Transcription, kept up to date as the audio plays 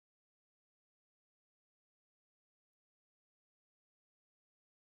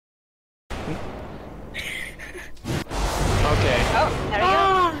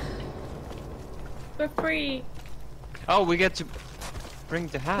hurry. Oh, we get to bring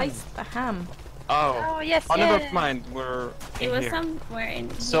the ham. Place the ham. Oh. Oh yes. Oh, yeah. never mind. We're It in was here. somewhere in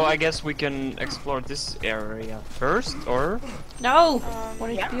So here. I guess we can explore this area first, or? No! What What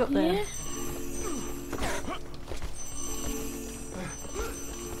did you be up there? Yeah.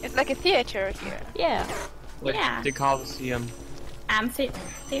 It's like a theater here. Yeah. Like Yeah. the Colosseum.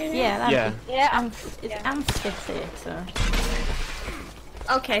 Amphitheater? Yeah, that'd Yeah. be Yeah. it's Yeah. amphitheater.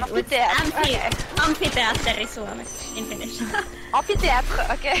 Amphitheater, Okay, okay. amphitheater suomeksi in Finnish. Amphitheater,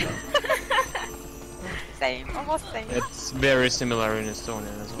 okay. Same, almost same. It's very similar in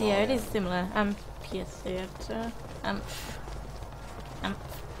Estonian as well. Yeah, it is similar. Amphitheater.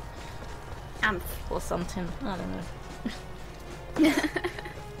 Amph or something. I don't know.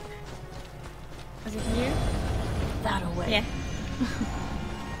 Was it here? That away. Yeah.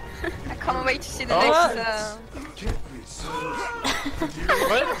 I can't wait to see the Oh. next.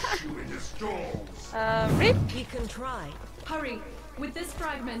 What? Rip. He can try. Hurry! With this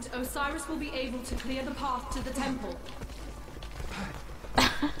fragment, Osiris will be able to clear the path to the temple.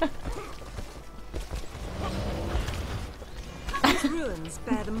 These ruins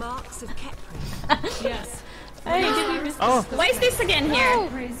bear the marks of Kepri. Yes. Hey, did we miss Oh. why is this again here?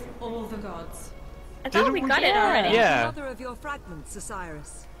 Praise all the gods. I thought we got it Yeah. already. Yeah. Another of your fragments,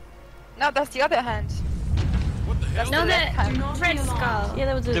 Osiris. No, that's the other hand. That's No, the left the hand. Do not red be alarmed. skull. Yeah,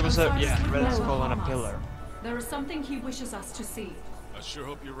 there was a. There was a Osiris will red never skull on a harm us. pillar. There is something he wishes us to see. I sure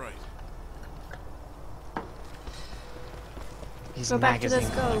hope you're right. His Go back to the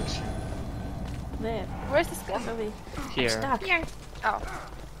magazine skull. collection. There. Where's the skull? Over Here. stuck. Here. Oh.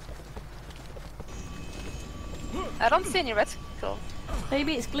 I don't see any red skull.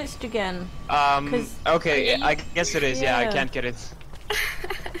 Maybe it's glitched again. 'Cause- Okay, I guess it is. Yeah, I Yeah. can't get it.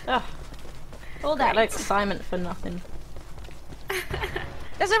 Ugh. All that excitement for nothing.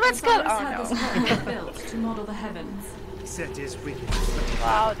 There's a red skull! Osiris Oh had this no. temple built to model the heavens. Set is wicked.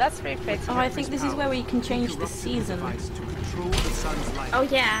 Wow, that's very pretty. Oh, I think this is where we can change the season. Device to control the sun's light. Oh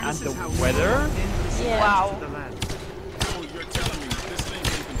yeah. And This is the how we weather? endlessly Yeah. Wow. to the land. Oh, you're telling me this thing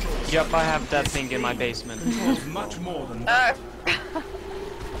can control the Yep, I have that thing in my basement. Controls much more than that.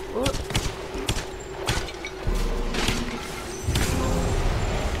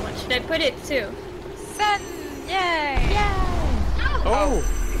 What should I put it to? Sun! Yay! Oh!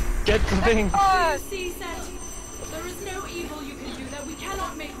 Get the thing! Oh, See, set. There is no evil you can do that we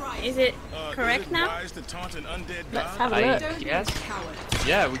cannot make right. Is it Is correct it now? wise to taunt an undead Let's god? have a I look. Don't be a guess. coward.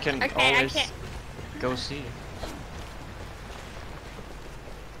 Yeah, we can Okay, I always can't. go see.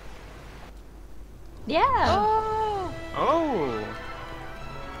 Yeah. oh. Oh!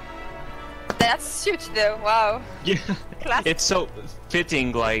 That's suit though, wow. Yeah, Classic. it's so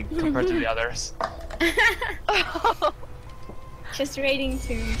fitting, like, compared to the others. Just raiding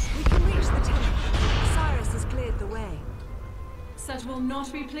tunes. We can reach the temple. Osiris has cleared the way. Set will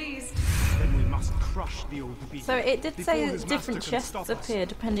not be pleased. Then we must crush the old beast. So it did before say his that master different can chests stop us. appear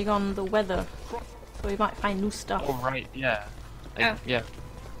depending on the weather. So we might find new stuff. Oh, right, yeah. Oh. Yeah.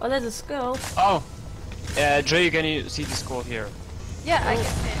 Oh, there's a skull. Oh! Jay, can you see the skull here? Yeah, I can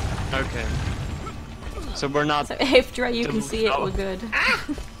see it. Okay. So we're not... So if Dre, you can see it, we're good.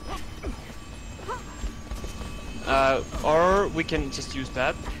 Or we can just use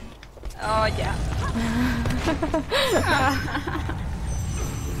that. Oh yeah.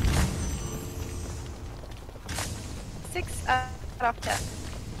 6 out of 10.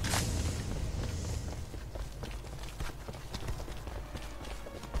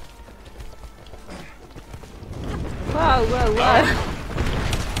 Whoa, whoa, whoa.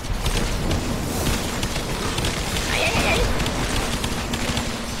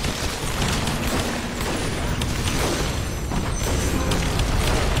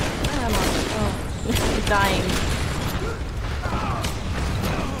 Oh, dying.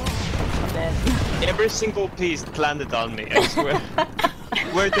 I'm dead. Every single piece landed on me, I swear.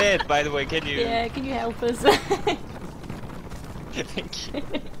 We're dead, by the way, can you... Yeah, can you help us? Thank you.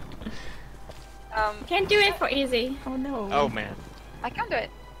 Can't do it for easy. Oh no. Oh man. I can do it.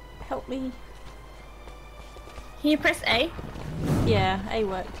 Help me. Can you press A? Yeah, A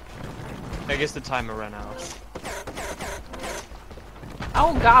worked. I guess the timer ran out.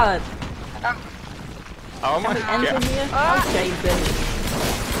 Oh god. Oh my Can we enter god. here? Oh, Jason.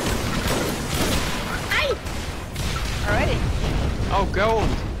 Already. Oh, gold!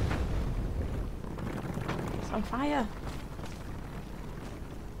 It's on fire.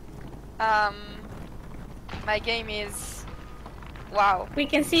 My game is... Wow. We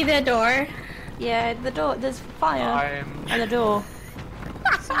can see the door. Yeah, the door. There's fire on the door.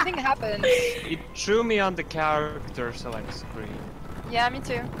 Something happened. It threw me on the character select screen. Yeah, me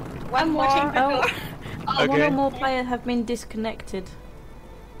too. I'm watching the door. One Okay. or more players have been disconnected.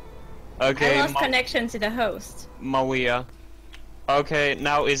 Okay. I lost connection to the host. Maria. Okay,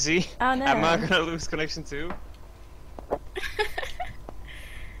 now Izzy. Oh no. Am I gonna lose connection too?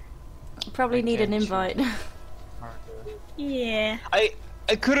 Probably need an invite. Yeah. I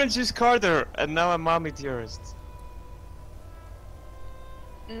couldn't choose Carter, and now I'm Mommy Dearest.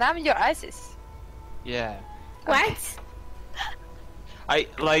 Now I'm your ISIS. Yeah. What? I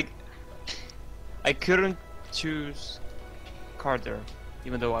couldn't choose Carter,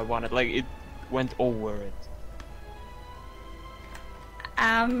 even though I wanted. Like it went over it.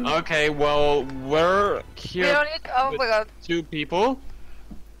 Okay, well we're here. We don't need. Oh my god. 2 people.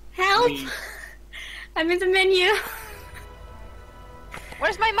 Help! I'm in the menu.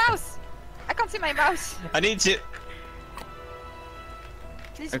 Where's my mouse? I can't see my mouse. I need to.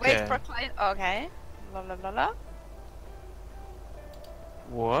 Please Okay. wait for client. Okay. Blah blah blah blah.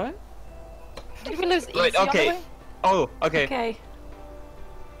 What? Did we lose Wait, easy on the okay. way? Oh, okay. Okay.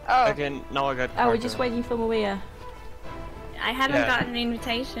 Oh. Okay, now I got. Oh, we're Carter. just waiting for Maria. I haven't Yeah. gotten an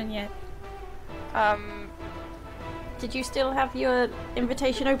invitation yet. Did you still have your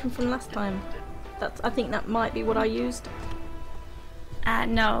invitation open from last time? I think that might be what I used.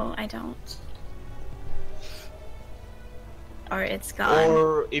 No, I don't. Or it's gone.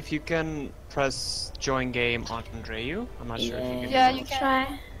 Or if you can press join game on Andreu, I'm not sure if you can. Yeah, do you that. can.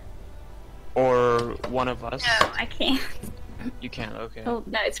 Try. Or one of us. No, I can't. You can, okay. Oh,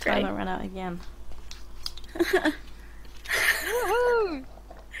 No, it's great. timer ran out again. Woohoo!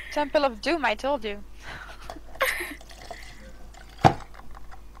 Temple of Doom, I told you.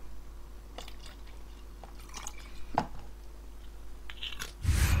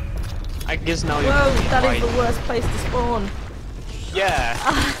 I guess now you Whoa, can that is invite- the worst place to spawn. Yeah.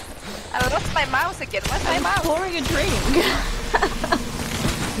 I lost my mouse again. Where's my I'm mouse? pouring a drink.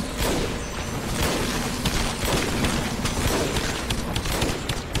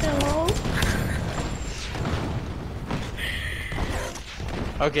 Hello?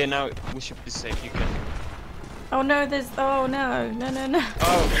 Okay, now we should be safe. You can. Oh no, there's. Oh no, no, no, no.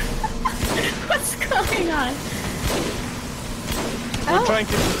 Oh, What's going on? we're trying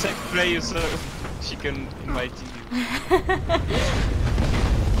to protect Freya so she can invite you.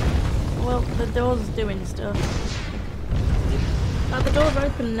 Well, the door's doing stuff. Oh, the door's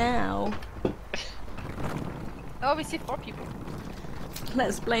open now. Oh, we see 4 people.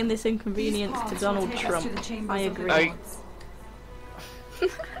 Let's blame this inconvenience to Donald Trump. I agree.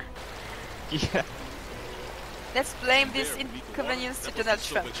 Yeah. Let's blame this inconvenience to Donald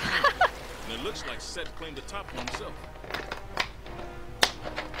Trump. And it looks like Seth claimed the top for himself.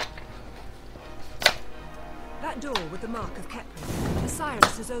 That door with the mark of Kepler.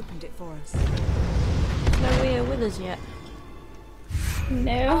 Osiris has opened it for us. No, we are with us yet.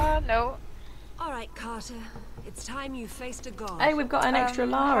 No. No. All right, Carter. It's time you faced a god. Hey, we've got an extra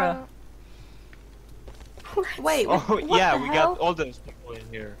Lara. Wait, Oh what yeah, the we hell? got all those people in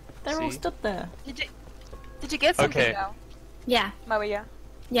here. They're all See? stood there. Did you get something Okay. now, Yeah. Maria?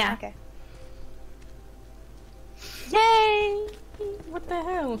 Yeah. Okay. Yay! What the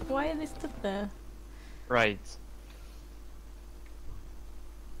hell? Why are they stood there? Right.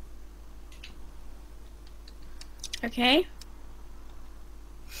 Okay.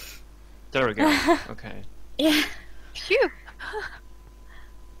 There we go. Okay. Yeah. Phew.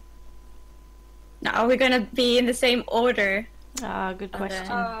 Now are we gonna be in the same order? Ah, good question.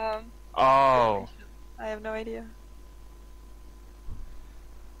 Oh. I have no idea.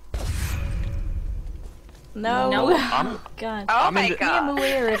 No. No. I'm God. Oh I'm in my the- Me and god.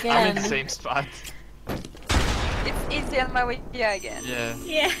 Maria I'm again. in the same spot. It's easy on Maria again. Yeah.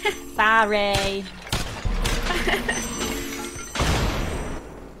 Yeah. Sorry.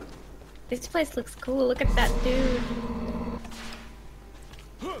 This place looks cool. Look at that dude.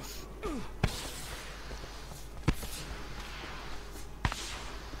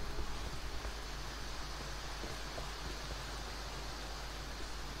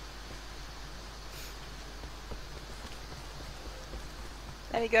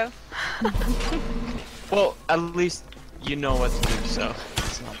 There you go. Well, at least you know what to do, so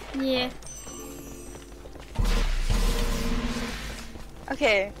it's not. Yeah.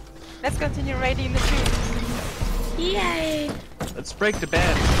 Okay. Let's continue raiding the tubes. Yay. Let's break the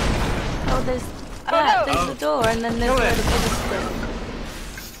bed. Oh, there's. Oh, Yeah, no. there's the door, and then there's Kill where it. the other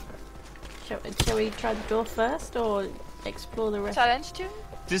stuff. Shall we try the door first, or explore the rest? Challenge tube?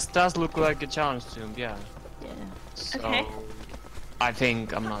 This does look like a challenge tomb, yeah. Yeah. So Okay. I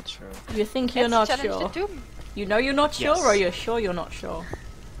think I'm not sure. You think you're Let's not challenge sure? the tomb. You know you're not sure, Yes. or you're sure you're not sure?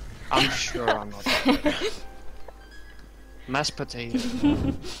 I'm sure I'm not sure. Mashed potato.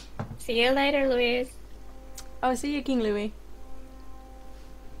 See you later, Louise. Oh, see you, King Louis.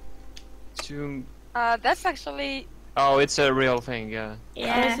 That's actually. Oh, it's a real thing, yeah.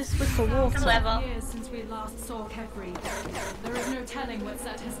 Yeah. This is with the water. Level. Years since we last saw Kepri. There is no telling what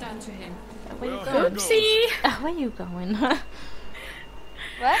set has done to him. Where you Well, going? Oopsie! Where you going? What?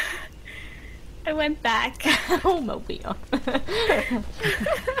 I went back. Oh, mobile.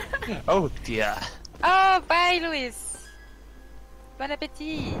 Oh dear. Oh, bye, Louis. Bon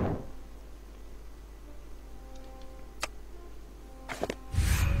appetit.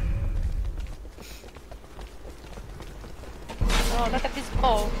 Oh, look at this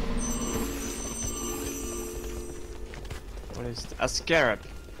ball. What is a scarab?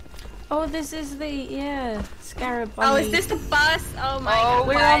 Oh, this is the scarab. Oh, is this the bus? Oh my god.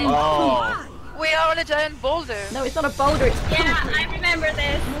 We're on. Oh. We are on a giant boulder. No, it's not a boulder. It's Yeah, I remember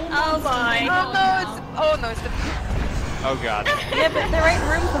this. Oh boy. Oh no, it's the. Oh god. Yeah, but there ain't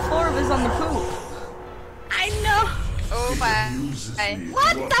room for 4 of us on the poop. I know. Oh my.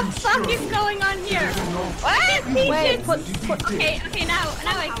 What the fuck is going on here? What? Wait, put Okay, now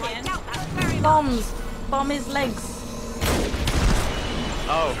I can. bombs. Bomb his legs.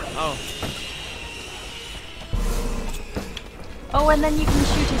 Oh. Oh, and then you can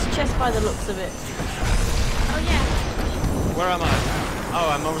shoot his chest by the looks of it. Oh yeah. Where am I? Oh,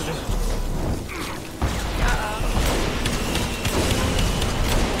 I'm over there.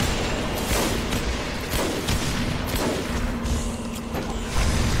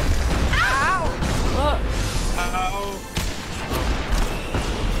 What? Ow.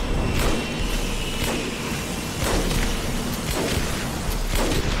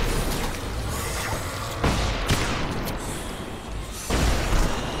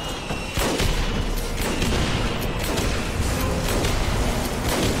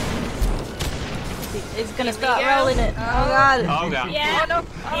 It's gonna start rolling it. Oh god. Oh god. Yeah. Oh no.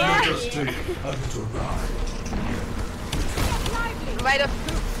 Yeah. Right up.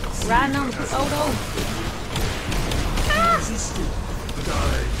 Ran on the poop. Oh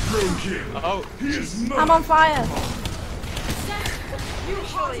Oh. no. I'm on fire. You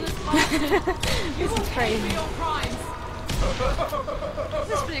heartless bastard! You will pay for your crimes!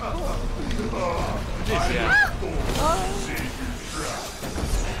 This is pretty cool. Yeah.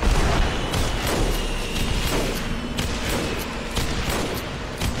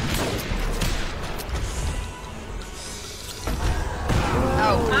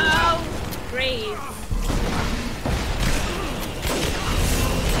 Oh, great.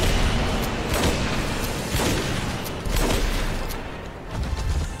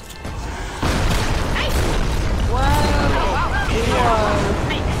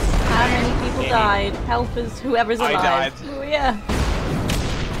 How many people died? Help us, whoever's alive. I died. Oh, yeah.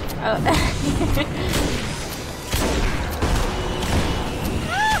 Oh.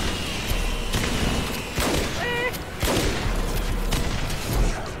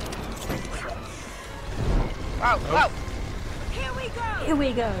 Wow, wow. Here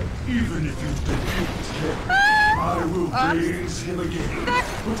we go. Even if you defeat him, I will raise him again.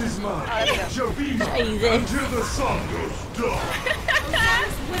 But his mind shall be mine Jesus. until the sun goes dark.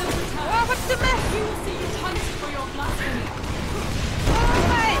 Osiris will return. Oh, what's the mess? You will see you punished for your blasphemy. Oh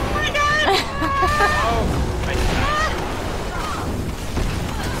my god. Oh.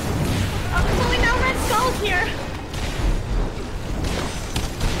 I'm pulling out red skulls here.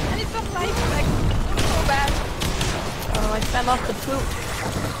 I need some life back. So bad. Oh, I fell off the poop.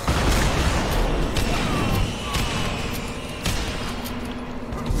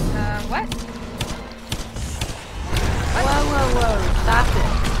 What? Whoa. Stop it.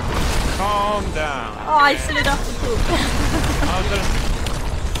 Calm down. Oh, I slid off the poop.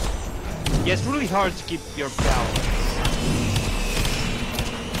 Yeah, it's really hard to keep your balance.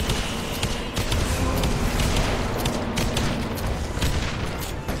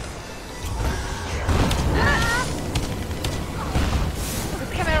 The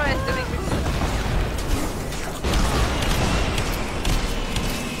camera is doing it.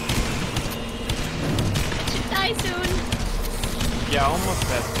 Should die soon. Yeah, almost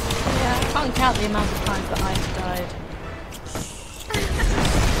dead. Yeah, I can't count the amount of times that I've died.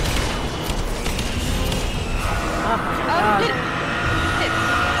 Oh my god.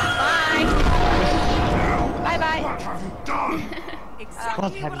 Bye. Bye. What have you done? Exactly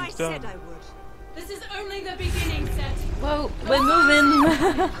What have what I you said done? I would. This is only the beginning, Set. Whoa, we're moving.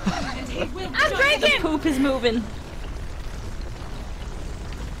 And he will I'm judge The breaking. poop is moving.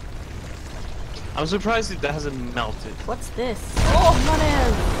 I'm surprised it hasn't melted. What's this? Oh, money!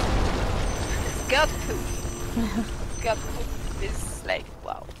 God poop. God poop is like,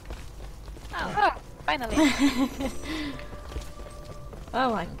 wow. Oh, finally.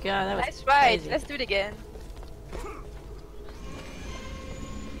 Oh my god, that was Nice ride. crazy. Let's do it again.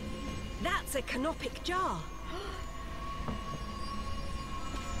 That's a canopic jar.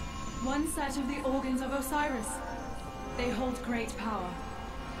 One set of the organs of Osiris. They hold great power.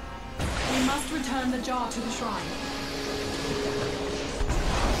 We must return the jar to the shrine.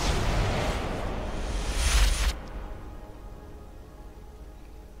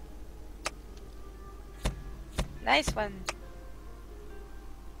 Nice one.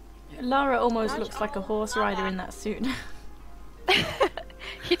 Lara almost looks like a horse rider in that suit.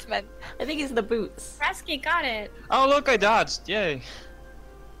 Hitman. I think it's the boots. Rasky got it. Oh look, I dodged! Yay!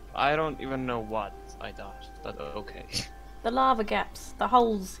 I don't even know what I dodged, but okay. The lava gaps, the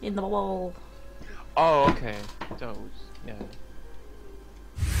holes in the wall. Oh, okay. Those, yeah.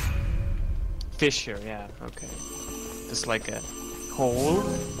 Fissure, yeah, okay. Just like a hole?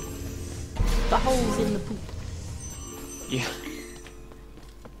 The holes in the poop. Yeah.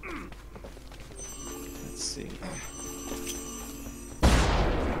 Let's see.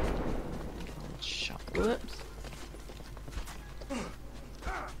 Shot. Whoops.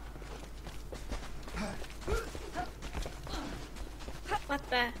 What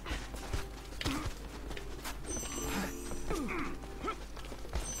the?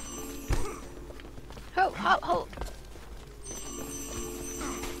 Ho!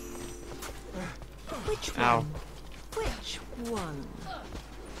 Which Ow. one? Which one?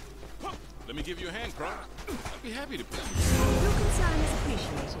 Let me give you a hand, Croft. I'd be happy to. Your concern is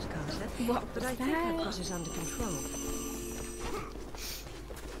appreciated, Carter. What But I think I've got it under control.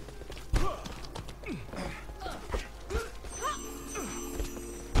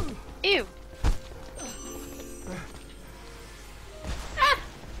 Ew.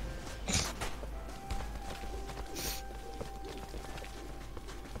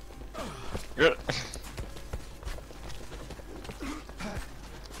 Good.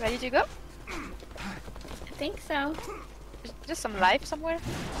 Ready to go? I think so. Just some life somewhere?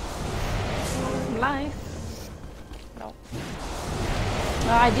 Life. No.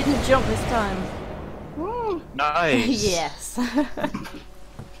 No, I didn't jump this time. Nice! Yes.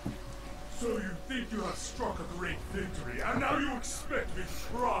 So you think you have struck a great victory, and now you expect me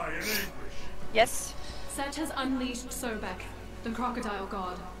to cry in anguish? Yes. Set has unleashed Sobek, the crocodile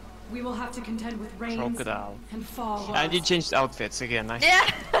god. We will have to contend with rains Crocodile. and far worse. And you changed outfits again, nice. Yeah.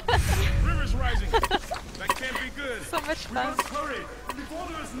 River's rising. That can't be good. So much We fun. must hurry, before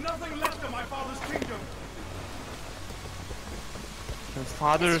there is nothing left of my father's kingdom. Your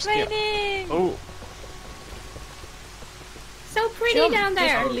father's It's raining. Oh, So pretty Jump, down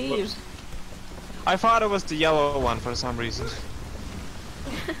there. just leave. I thought it was the yellow one for some reason.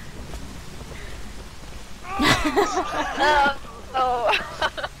 Oh.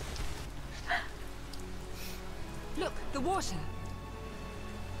 Look, the water.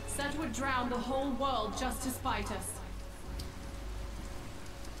 Set would drown the whole world just to spite us.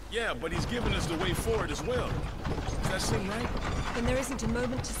 Yeah, but he's giving us the way forward as well. Does that seem right? Then there isn't a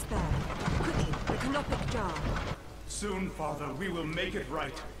moment to spare. Quickly, the canopic jar. Soon, Father, we will make it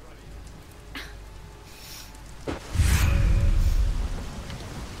right.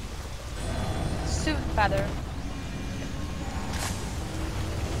 Soon, father.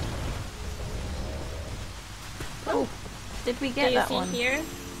 Oh, did we Do get you that see one? here?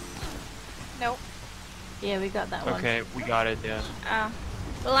 No. Yeah, we got that one. Okay, we got it, yeah.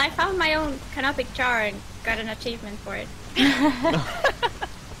 Well, I found my own canopic jar and got an achievement for it.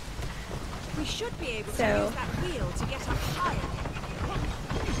 We should be able to So- use that wheel to get up higher.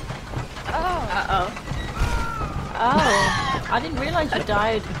 Oh. Uh-oh. Oh, I didn't realize you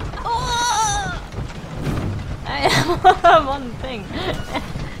died. One thing.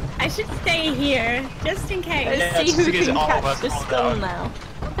 I should stay here, just in case. Let's see just who in case can all of catch us the fall skull down. now.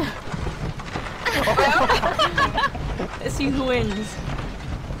 Let's see who wins.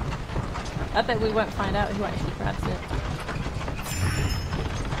 I bet we won't find out who actually grabs it.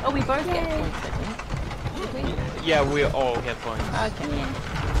 Oh, we both get points, I think. Did we? Yeah, we all get points. Okay.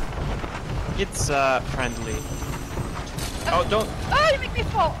 It's friendly. Oh, don't. Oh, you make me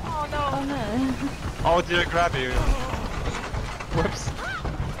fall. Oh no. Oh no. Oh, did I grab you? Whoops.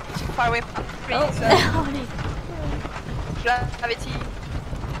 Far away from the screen, Oh, so gravity.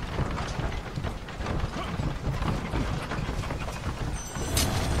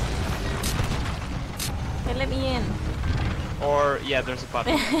 Okay, let me in. Or, yeah, there's a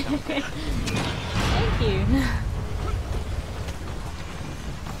button. Thank you.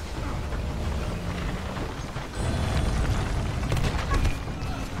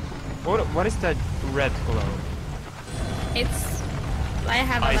 What is that red glow? It's... I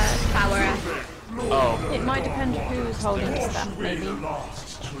have Ice. a power up. Oh, It might depend who's holding the stuff, Wash away maybe. the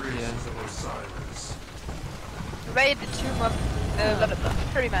lost traces of Osiris. Raid the tomb of blah blah blah.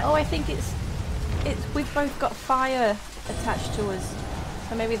 Ferryman. Oh, I think it's we've both got fire attached to us,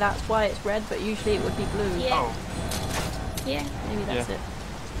 so maybe that's why it's red. But usually it would be blue. Yeah. Oh. Yeah. Maybe that's it.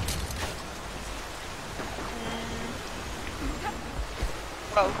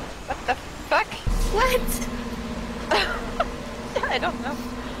 Whoa, what the fuck? What? I don't know.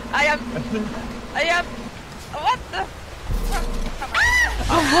 I am. What the?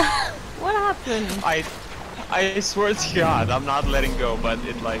 What happened? I swear to God, I'm not letting go, but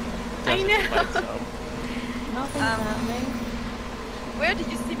it like I know. by itself. Nothing's happening. Where did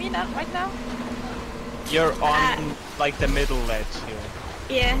you see me now? Right now? You're on like the middle ledge here.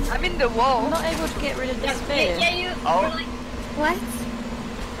 Yeah. I'm in the wall. I'm not able to get rid of this sphere. Yeah, you Oh. were like, what?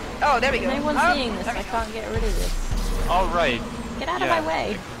 Oh, there we go. No one's Oh, seeing this. there we I go. can't get rid of this. All right. Get out Yeah. of my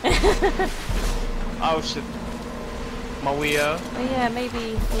way. Oh shit. Maria. Oh yeah,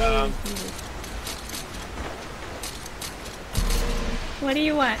 maybe. What do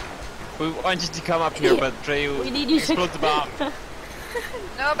you want? We want you to come up here, but Trey We need you to. explode the bomb.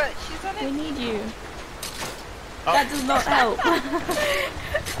 No, but she's on We it. need you. Oh. That does not help.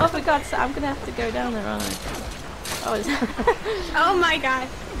 Oh for God's sake, I'm gonna have to go down there, aren't I? Oh, it's Oh my god.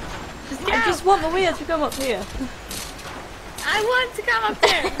 Just I just want Maria to come up here. I want to come up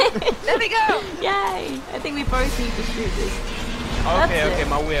there. There we go. Yay! I think we both need to shoot this. Okay, That's okay, it.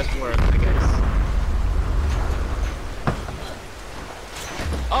 Maria's work, I guess.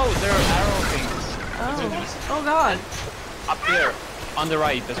 Oh, there are arrow things. Oh God! Up there, on the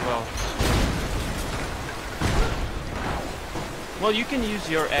right as well. Well, you can use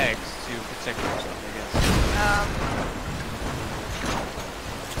your eggs to protect yourself, I guess.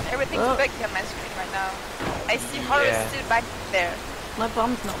 Everything's Oh. big on my screen right now. I see Horus Yeah. still back there. My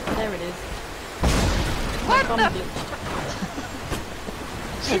bomb's not. There it is. What My bomb the? glitched.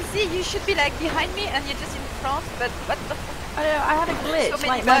 You see, you should be like behind me and you're just in front, but what the fuck? I know, I had a glitch. So many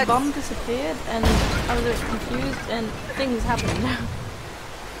Like my bugs. bomb disappeared, and I was a bit confused, and things happened.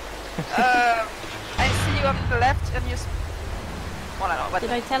 I see you on the left and you... Well, I don't know, what Did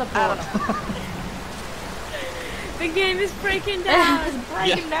the... I I teleport? don't know. The game is breaking down. It's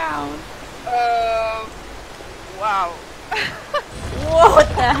breaking down. Wow. What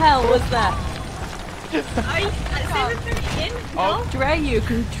the hell was that? Are you in? No? Dre, you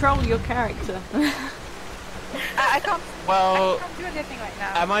control your character. I can't... Well, I can't do anything right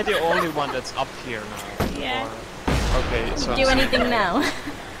now. am I the only one that's up here now? Yeah. Or... Okay, so... Do anything now?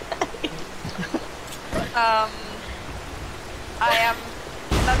 I am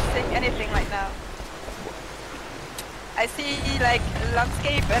not seeing anything right now. I see like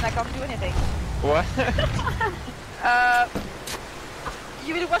landscape and I can't do anything. What?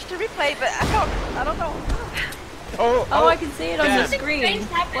 You will watch the replay, but I can't. I don't know. Oh, I can see it on yeah. the screen.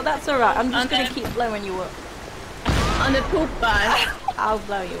 Well, that's alright. I'm just gonna keep blowing you up. On the poop bus. I'll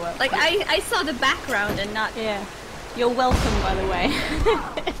blow you up. Like I saw the background and not. Yeah. You're welcome, by the way.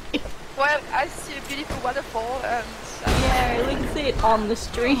 Well, I see a beautiful waterfall and. Yeah, we can see it on the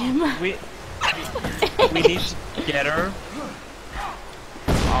stream. We need to get her.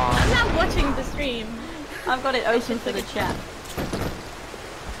 I'm not watching the stream. I've got it open for the chat.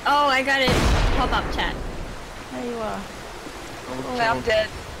 Oh, I got it. Pop up chat. There you are. Oh, I'm dead.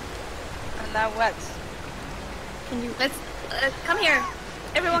 And now what? Can you? Let's come here.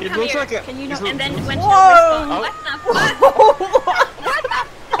 Everyone, It come looks here. like a... Can you not? And then when she Whoa! responds, what the fuck?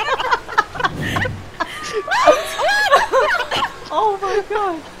 Oh my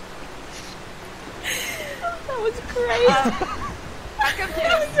god! That was crazy. I'm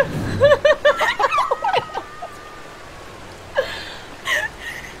confused.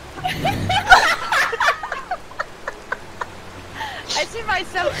 I see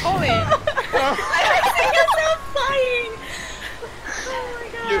myself falling. I see yourself flying. Oh my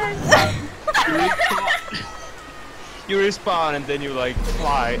god. You respawn and then you like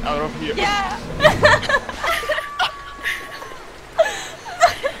fly out of here. Yeah.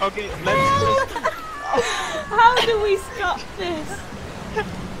 Okay, let's just... How do we stop this?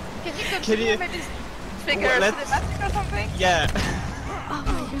 Can you continue maybe figure let's- cinematic or something? Yeah. Oh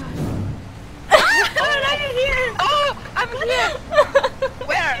my god. I'm here. Oh, I'm here.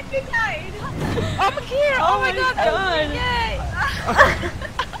 Where? You died. I'm here. Oh, my god. god. Yay.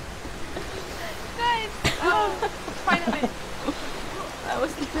 Nice. Oh, finally. That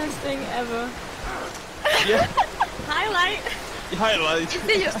was the best thing ever. Yeah. Highlight. Highlight.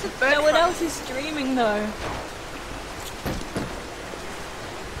 They used to burn. No one else is streaming though.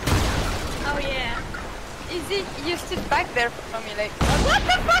 Oh yeah. Easy, you stood back there for me, like. What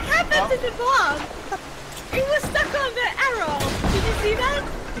the fuck happened to the blob? It was stuck on the arrow. Did you see that?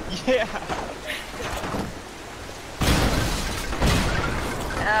 Yeah.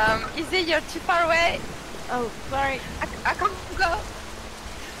 Izzy, you're too far away. Oh, sorry. I can't go.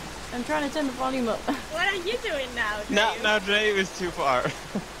 I'm trying to turn the volume up. What are you doing now? Now Dre is too far.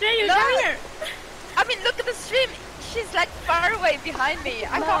 Dre, No. come here. I mean, look at the stream. She's like far away behind me.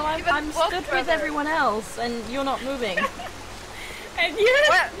 I can't even I'm walk stood with further. everyone else, and you're not moving. And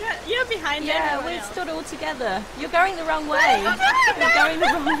you're behind Yeah, everyone we're else. stood all together. You're going the wrong way. You're going the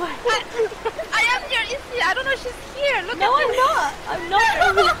wrong way. I am here, Izzy. I don't know. She's here. Look No, at I'm not. I'm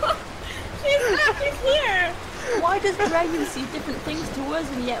not. She's here. Why does Dragon see different things to us,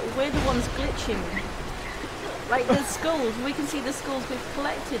 and yet we're the ones glitching? Like the skulls, we can see the skulls we've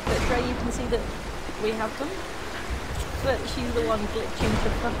collected, but Dre, you can see that we have them. But she's the one glitching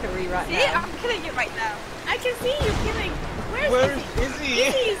for fuckery right See, now. I'm killing you right now. I can see you killing. Where's Izzy?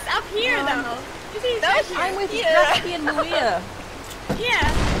 Izzy's up here though. Izzy's No, up here. I'm with Here. Raspy and Maria. Yeah.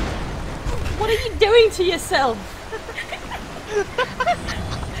 What are you doing to yourself?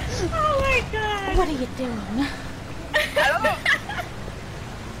 Oh my god. What are you doing? I don't know.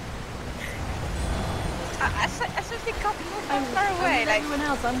 I simply can't move that far away. with Like, everyone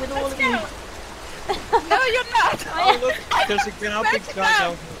else. I'm with all Let's of you. go. no, you're not. Oh look, there's a canopy Where's guy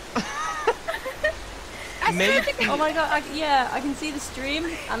down. I Maybe- swear to Oh my god, I can see the stream,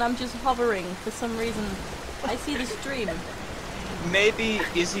 and I'm just hovering for some reason. I see the stream. Maybe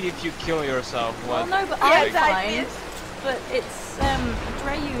Izzy if you kill yourself. Well, What? no, but Yes, I'm I fine. did. But it's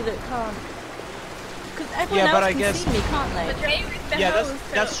Dreyu that can't. Because everyone Yeah, but else I can guess- see me, can't they? But Ray with the Yeah, hose,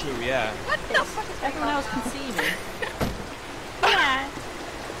 that's so- true. Yeah. What the fuck is Everyone else can see me. Yeah.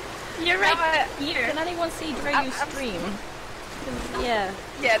 You're right No, here. Can anyone see Dreyu's I'm- stream? 'Cause, yeah.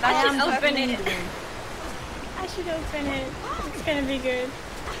 Yeah, I that's am just the open it. fiend. I should open it. It's gonna be good.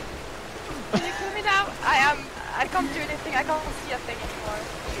 Can you kill me now? I can't do anything. I can't see a thing anymore.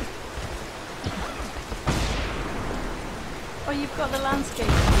 Oh, you've got the landscape.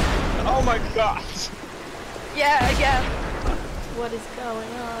 Oh my god. Yeah, again. What is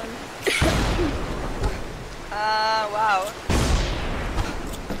going on? Wow.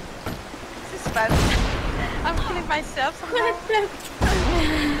 This is fun. I'm killing myself somehow.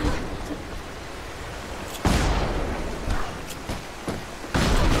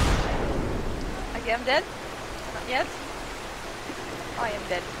 Okay, I'm dead. Not yet. I am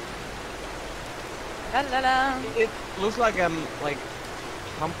dead. La la la. It looks like I'm like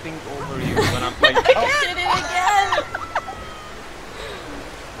pumping over you when I'm like. I did it again!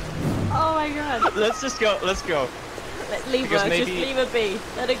 Oh my god. Let's just go. Let's go. Leave Because her, just maybe- leave her be.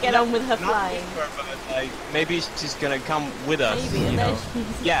 Let her get on with her Not flying. with her, but, like, maybe she's gonna come with us. Maybe, you and know? then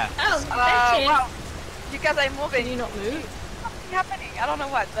she's... Yeah. Oh, that's it. Wow. You guys are moving. Can you not move? What's happening? I don't know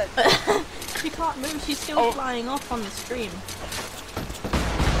what, but She can't move, she's still Oh. flying off on the stream.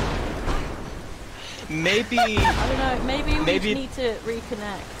 Maybe. I don't know, maybe we Maybe- need to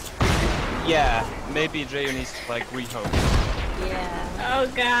reconnect. Yeah. Maybe Dreyu needs to like rehost. Yeah. Oh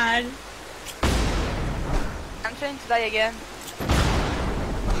god. I'm trying to die again.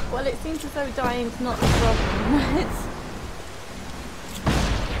 Well, it seems as though dying's not the problem. It's...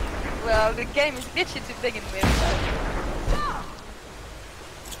 Well, the game is glitchy to begin with.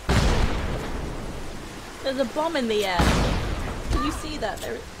 There's a bomb in the air. Can you see that?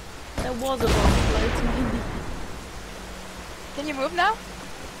 There was a bomb floating in the air. Can you move now?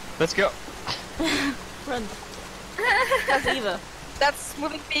 Let's go. Run. That's Eva. That's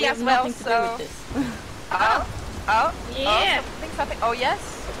moving me We as have well, nothing to do so... with this. Oh, oh, Yeah. oh, something. Oh, yes.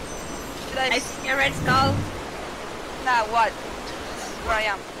 Should I... I see a red skull. Now what? This is where I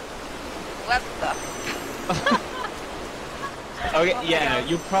am. What the... Okay. Oh my Yeah. God.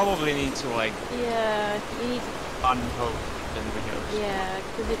 You probably need to like Yeah, you need to... unhost and rehost. Yeah,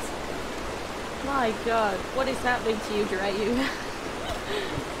 because it's... My god, what is happening to you, Dreyu?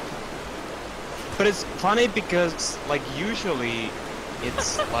 But it's funny because like usually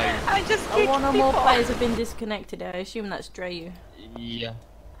it's like I just Oh, kicked one or more people. players have been disconnected. I assume that's Dreyu. yeah.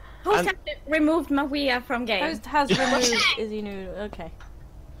 Host And- has removed Maria from game. Host has removed Izzy Noodle. Okay.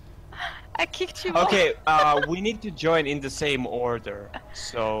 I kicked you Okay. We need to join in the same order.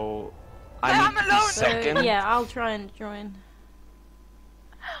 So I No, need I'm to be alone. second. So, yeah, I'll try and join.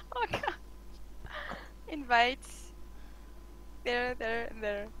 Oh god. Invite. There, there, and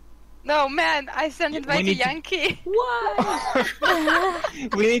there. No, man, I sent invite to need to- Yankee. Why?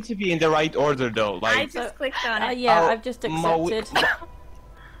 We need to be in the right order though. I Like just clicked on it. Yeah, Oh, I've just accepted.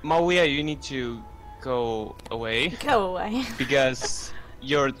 Mawia, you need to go away Go away. because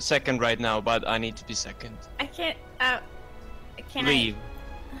you're second right now, but I need to be second. I can't. Can Leave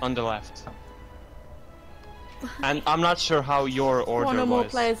on the left. And I'm not sure how your order One or more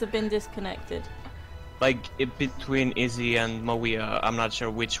was. players have been disconnected. like between Izzy and Moia, I'm not sure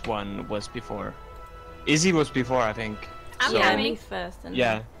which one was before. Izzy was before, I think. I'm So, coming. Me first. And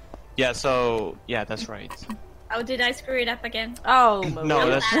yeah. Yeah, so yeah, that's right. Oh, did I screw it up again? Oh, No,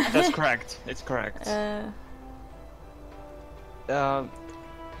 that's correct. It's correct.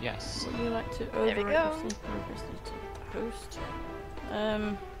 Yes. Would you like to There we overwrite go. your save progress to host?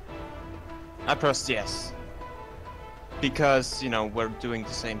 I pressed yes. Because, you know, we're doing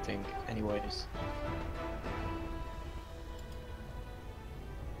the same thing anyways.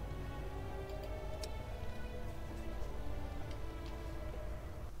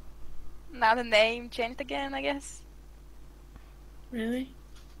 Now the name changed again, I guess. Really?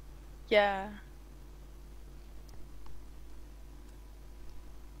 Yeah.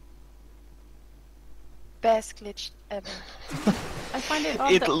 Best glitch ever. I find it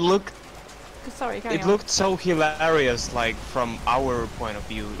odd It that... looked Sorry, carry It on. looked so hilarious, like from our point of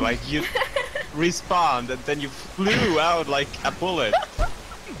view. Like you respawned and then you flew out like a bullet.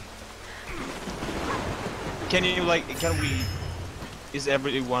 Can you can we? Is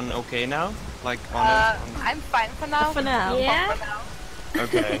everyone okay now? Like on it? I'm fine for now. For now. Yeah. For now.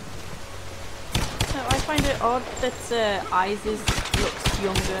 Okay. So I find it odd that Isis looks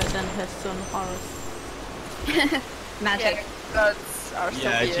younger than her son Horus. Magic. Yeah, gods are so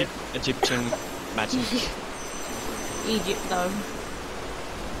Yeah, weird. Egyptian magic. Egypt though.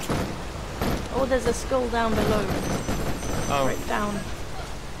 Oh, there's a skull down below. Oh. Right down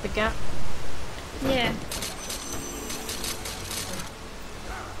the gap. Yeah.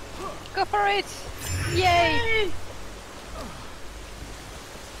 Go for it! Yay!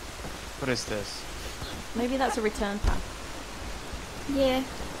 What is this? Maybe that's a return path. Yeah.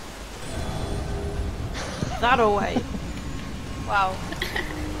 That away. Wow.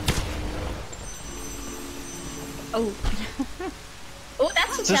 Oh. Oh,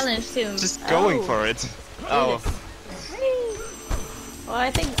 that's a challenge too. Just going Oh. for it. Oh. Well, I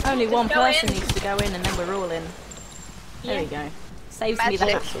think only one go person in. needs to go in and then we're all in. There we go. Saves me the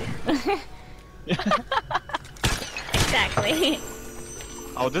Magic. hassle. Exactly.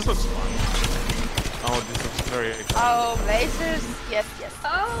 Oh, this looks fun. Oh, this looks very fun. Oh, lasers! Yes, yes.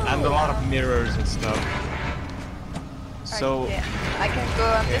 Oh. And a lot of mirrors and stuff. So, Yeah. I can go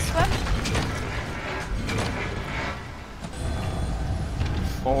on this one.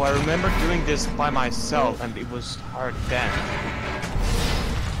 oh, I remember doing this by myself and it was hard then.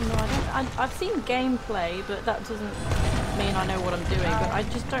 No, I've seen gameplay, but that doesn't mean I know what I'm doing. But I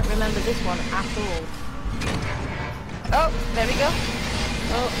just don't remember this one at all. Oh, there we go.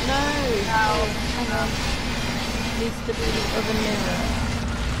 Oh no! Ow. Hang on. Needs to be the other mirror.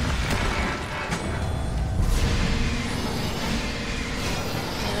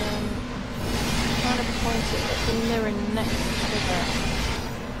 Trying to point it at the mirror next to that.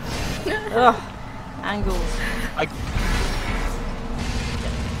 Ugh, angles.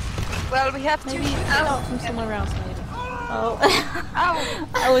 Well, we have to. Maybe start from somewhere else, maybe. Oh, Ow!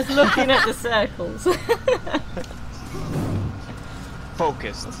 I was looking at the circles.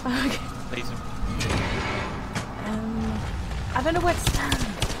 Focused. Okay. Laser. I don't know where to stand.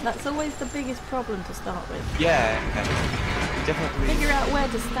 That's always the biggest problem to start with. Yeah, definitely. Figure out where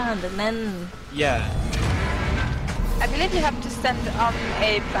to stand and then... Yeah. I believe you have to stand on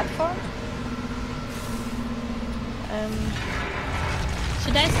a platform.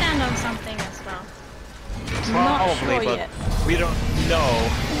 Should I stand on something as well? Not Probably, sure but yet. we don't know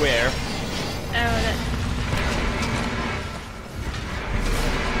where. Oh, that.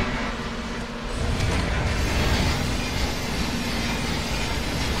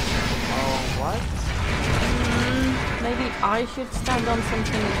 Oh, what? Maybe I should stand on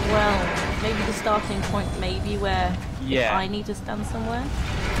something as well. Maybe the starting point may be where Yeah. I need to stand somewhere.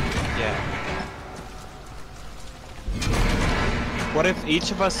 Yeah. What if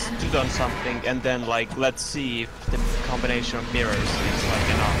each of us stood on something and then, like, let's see if the combination of mirrors is, like,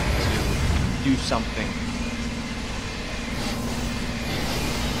 enough to do something?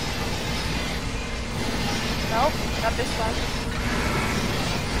 Nope, not this one.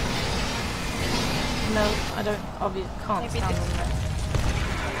 No, I don't. Obviously, can't Maybe stand this on that.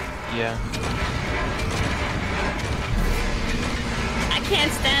 Yeah. I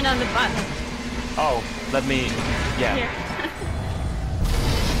can't stand on the button. Oh, let me... Yeah. Here.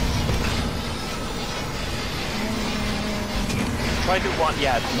 Try the one,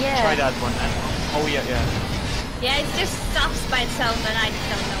 yeah, Yeah. try that one. And, oh, yeah, yeah. Yeah, it just stops by itself and I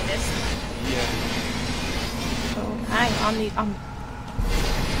don't notice. Yeah. Oh, hang on, I'm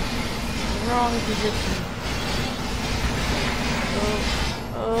wrong position.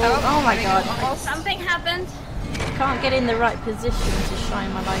 Oh my god. Something happened. I can't get in the right position to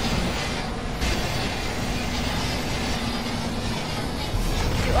shine my light on it.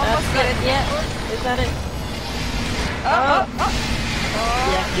 it. Yeah. Is that it? Oh.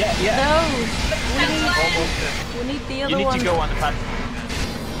 Yeah. No. Almost there. We need the other You need one. to go on the platform.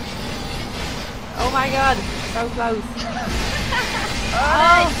 Oh my god. So close.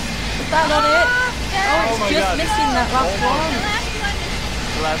 Oh. Is that not it? Oh, it's my just God. missing that last one.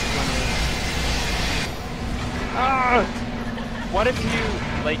 The last one. What if you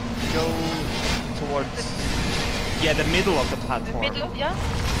like go towards the middle of the platform? The middle, yeah.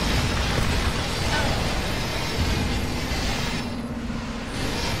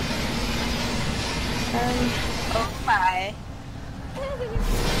 Oh my.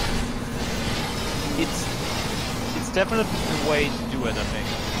 It's definitely the way to do it, I think.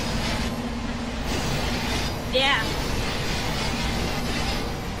 Yeah.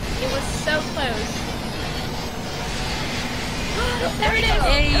 It was so close. There it is!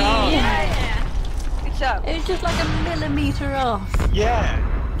 Hey. Oh. Yeah. Good job. It was just like a millimeter off. Yeah.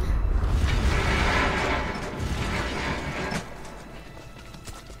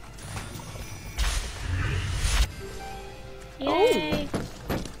 Yay.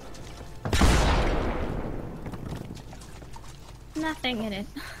 Nothing in it.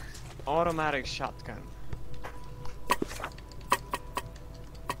 Automatic shotgun.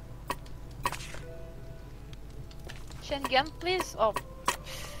 Shengen, please. Oh.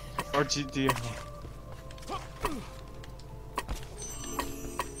 Or GTO.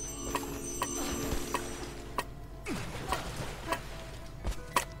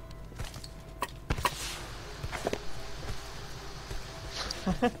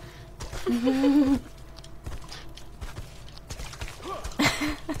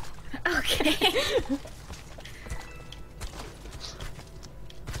 Okay.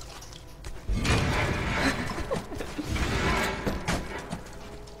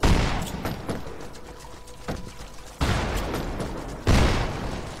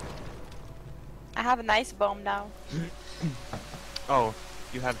 I have a nice bomb now. Oh,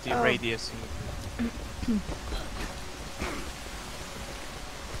 you have the radius.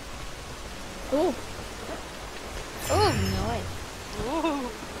 Ooh. Ooh. Nice. Ooh.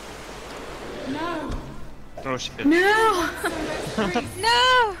 No. Oh shit. No!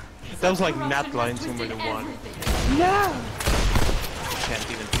 No! That was like nat line 2 more than 1. No! Can't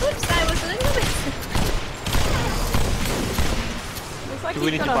even. Oops, I was a little bit. Looks like Do we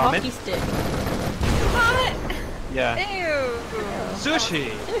he's need got to a bomb hockey it? stick. What? Yeah. Ew! Sushi!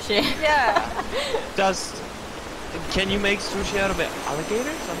 Sushi. Yeah! Can you make sushi out of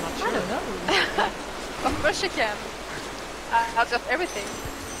alligators? I'm not sure. I don't know. Of course you can. Out of everything.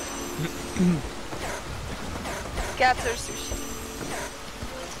 Cats or sushi.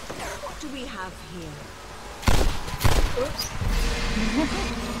 What do we have here? Oops.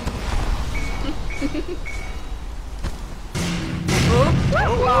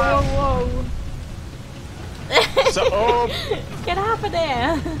 Whoa. So, Get out of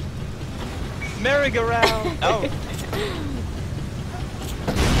there. merry-go-round! Oh!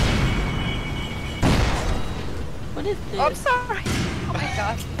 What is this? Oh, I'm sorry! Oh my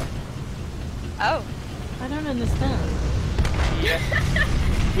god. Oh. I don't understand. Yeah.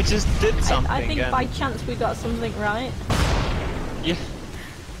 We just did something. I think and- by chance we got something right. Yeah.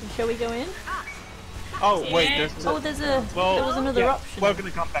 Shall we go in? Oh, wait, there's... Oh, there Well, was another option. We're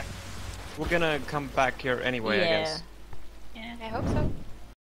gonna come back. We're gonna come back here anyway, I guess. Yeah. I hope so.